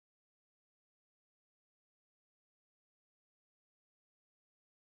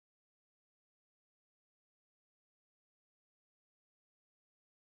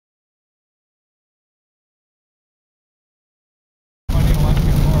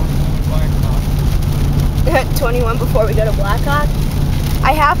21 before we go to Blackhawk.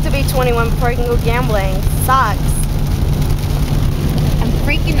 I have to be 21 before I can go gambling. Sucks. I'm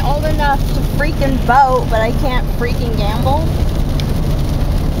freaking old enough to freaking vote, but I can't freaking gamble.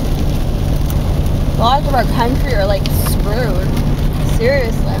 Laws of our country are like screwed.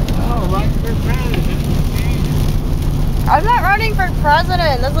 Seriously. Oh, run for president. I'm not running for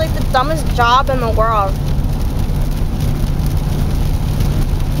president. That's like the dumbest job in the world.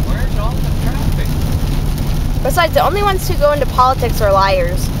 Where's all the traffic? Besides, the only ones who go into politics are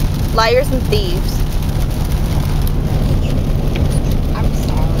liars. Liars and thieves. I'm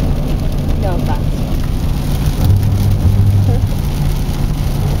sorry. No offense.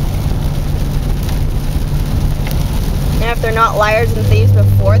 And if they're not liars and thieves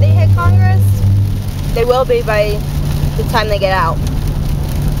before they hit Congress, they will be by the time they get out.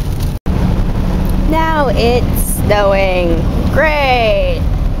 Now it's snowing. Great.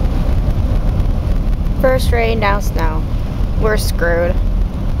 First rain, now snow. We're screwed.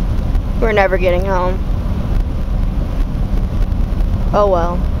 We're never getting home. Oh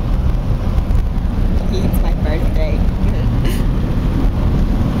well. It's my birthday.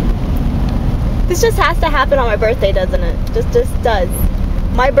 This just has to happen on my birthday, doesn't it? Just does.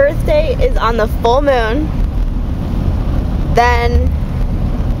 My birthday is on the full moon. Then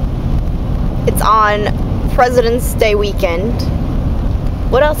it's on President's Day weekend.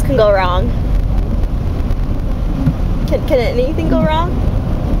 What else can go wrong? Can anything go wrong?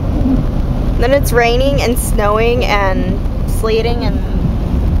 Then it's raining and snowing and sleeting and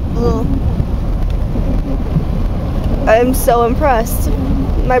ugh. I'm so impressed.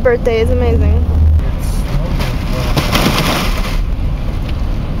 My birthday is amazing.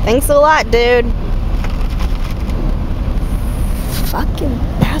 Thanks a lot, dude. Fucking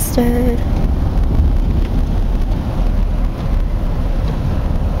bastard.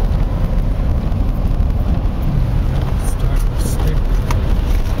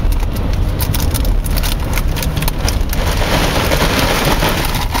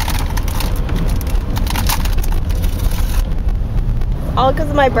 All because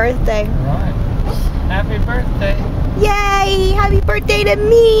of my birthday. Right. Happy birthday. Yay! Happy birthday to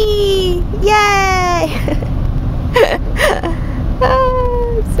me! Yay!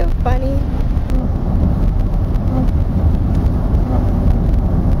 Oh, so funny.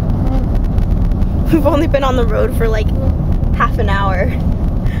 We've only been on the road for like half an hour.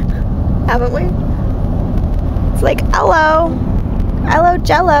 Haven't we? It's like, hello. Hello,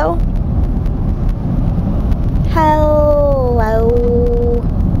 Jello. Hello.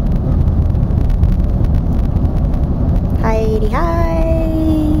 Heidi, hi.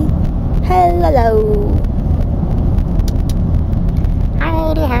 Hello.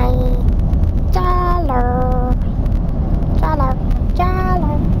 Heidi, hi. Jello. Jello.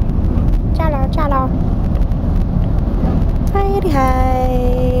 Jello. Jello. Jello. Heidi,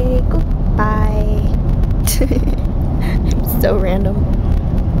 hi. Goodbye. So random.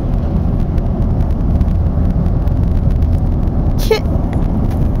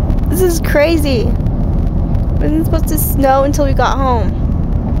 This is crazy. It wasn't supposed to snow until we got home.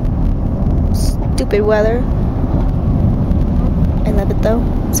 Stupid weather. I love it though.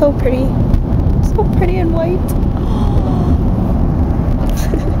 So pretty. So pretty and white.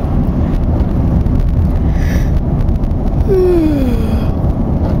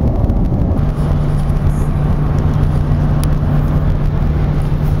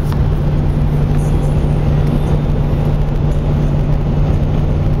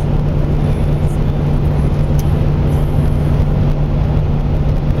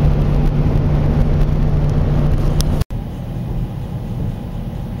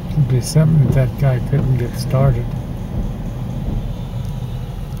 Be something that guy couldn't get started.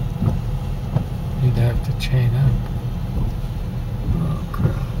 He'd have to chain up. Oh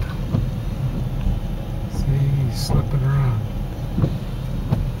crap. See, he's slipping around.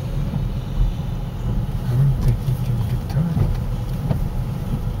 I don't think he can get started.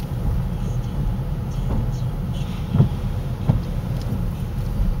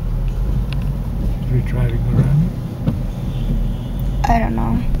 Should we try to go around it? I don't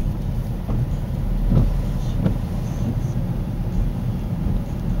know.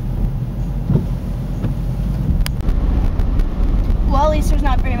 Well, at least there's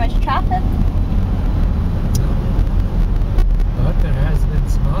not very much traffic. But there has been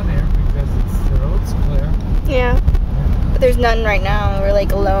some on here because the road's clear. Yeah. But there's none right now. We're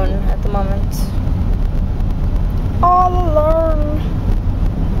like alone at the moment. All alone.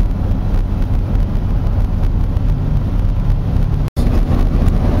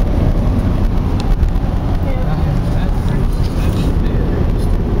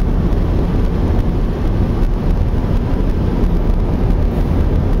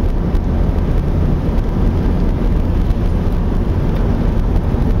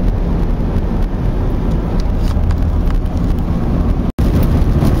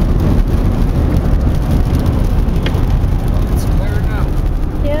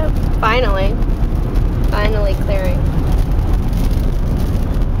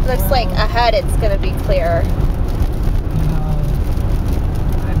 but it's gonna be clearer.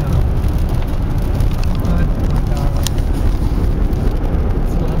 I know. But,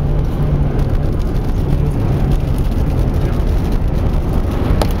 it's a lot more fun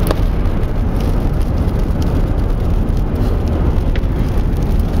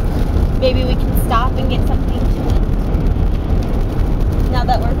Maybe we can stop and get something to eat. Now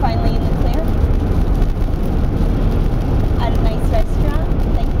that we're finally in the clear. At a nice restaurant,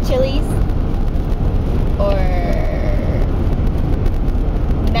 like Chili's. Or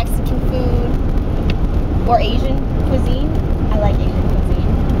Mexican food. Or Asian cuisine. I like Asian cuisine.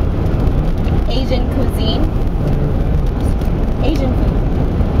 Asian cuisine. Asian food.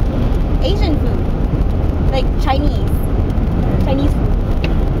 Asian food. Like Chinese. Chinese food.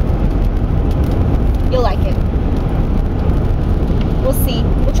 You'll like it. We'll see.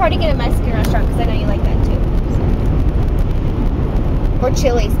 We'll try to get a Mexican restaurant because I know you like that too. Or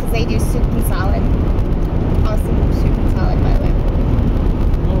Chili's because they do soup and salad.